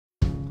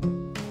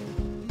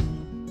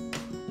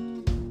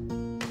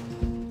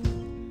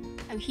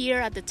here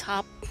at the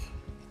top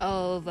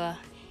of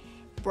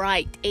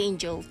Bright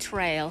Angel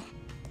Trail.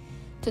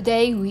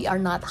 Today we are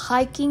not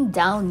hiking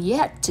down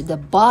yet to the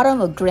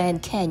bottom of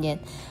Grand Canyon,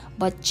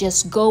 but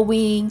just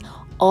going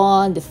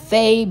on the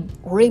Faye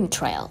Rim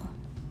Trail.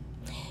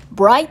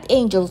 Bright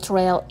Angel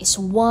Trail is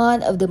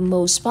one of the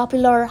most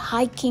popular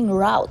hiking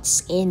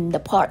routes in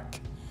the park.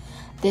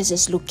 This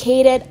is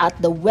located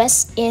at the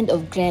west end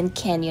of Grand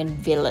Canyon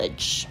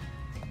Village.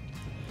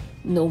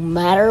 No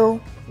matter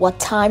what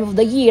time of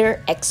the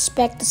year,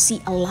 expect to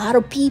see a lot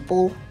of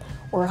people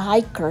or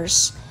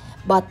hikers.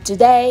 But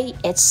today,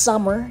 it's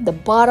summer. The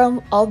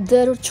bottom of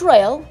the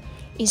trail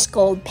is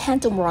called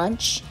Phantom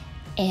Ranch,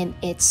 and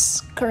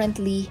it's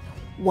currently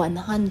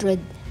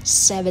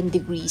 107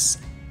 degrees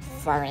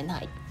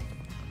Fahrenheit.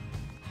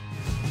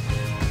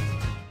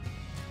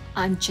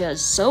 I'm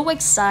just so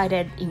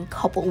excited. In a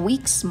couple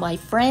weeks, my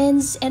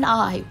friends and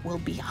I will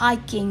be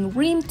hiking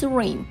rim to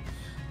rim,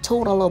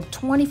 total of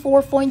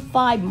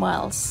 24.5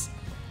 miles.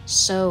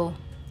 So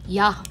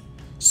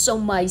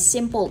my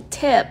simple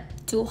tip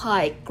to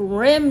hike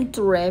rim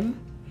to rim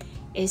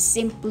is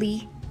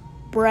simply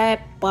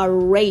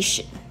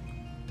preparation.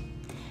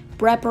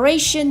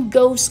 Preparation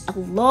goes a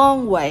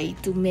long way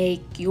to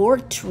make your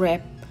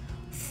trip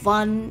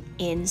fun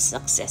and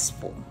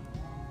successful.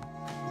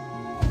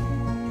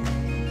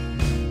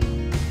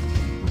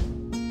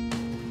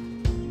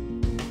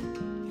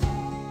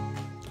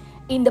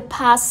 In the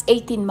past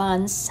 18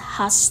 months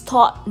has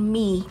taught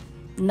me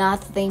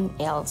nothing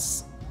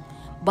else,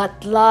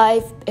 but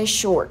life is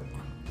short.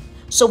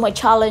 So my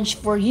challenge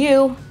for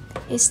you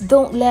is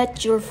don't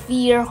let your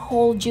fear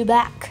hold you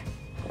back,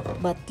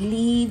 but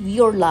live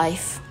your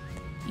life,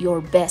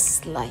 your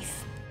best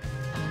life.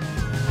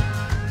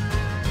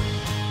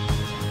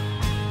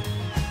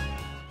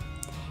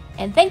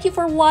 And thank you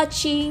for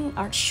watching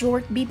our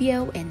short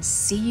video, and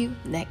see you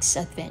next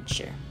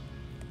adventure.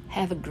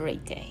 Have a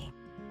great day.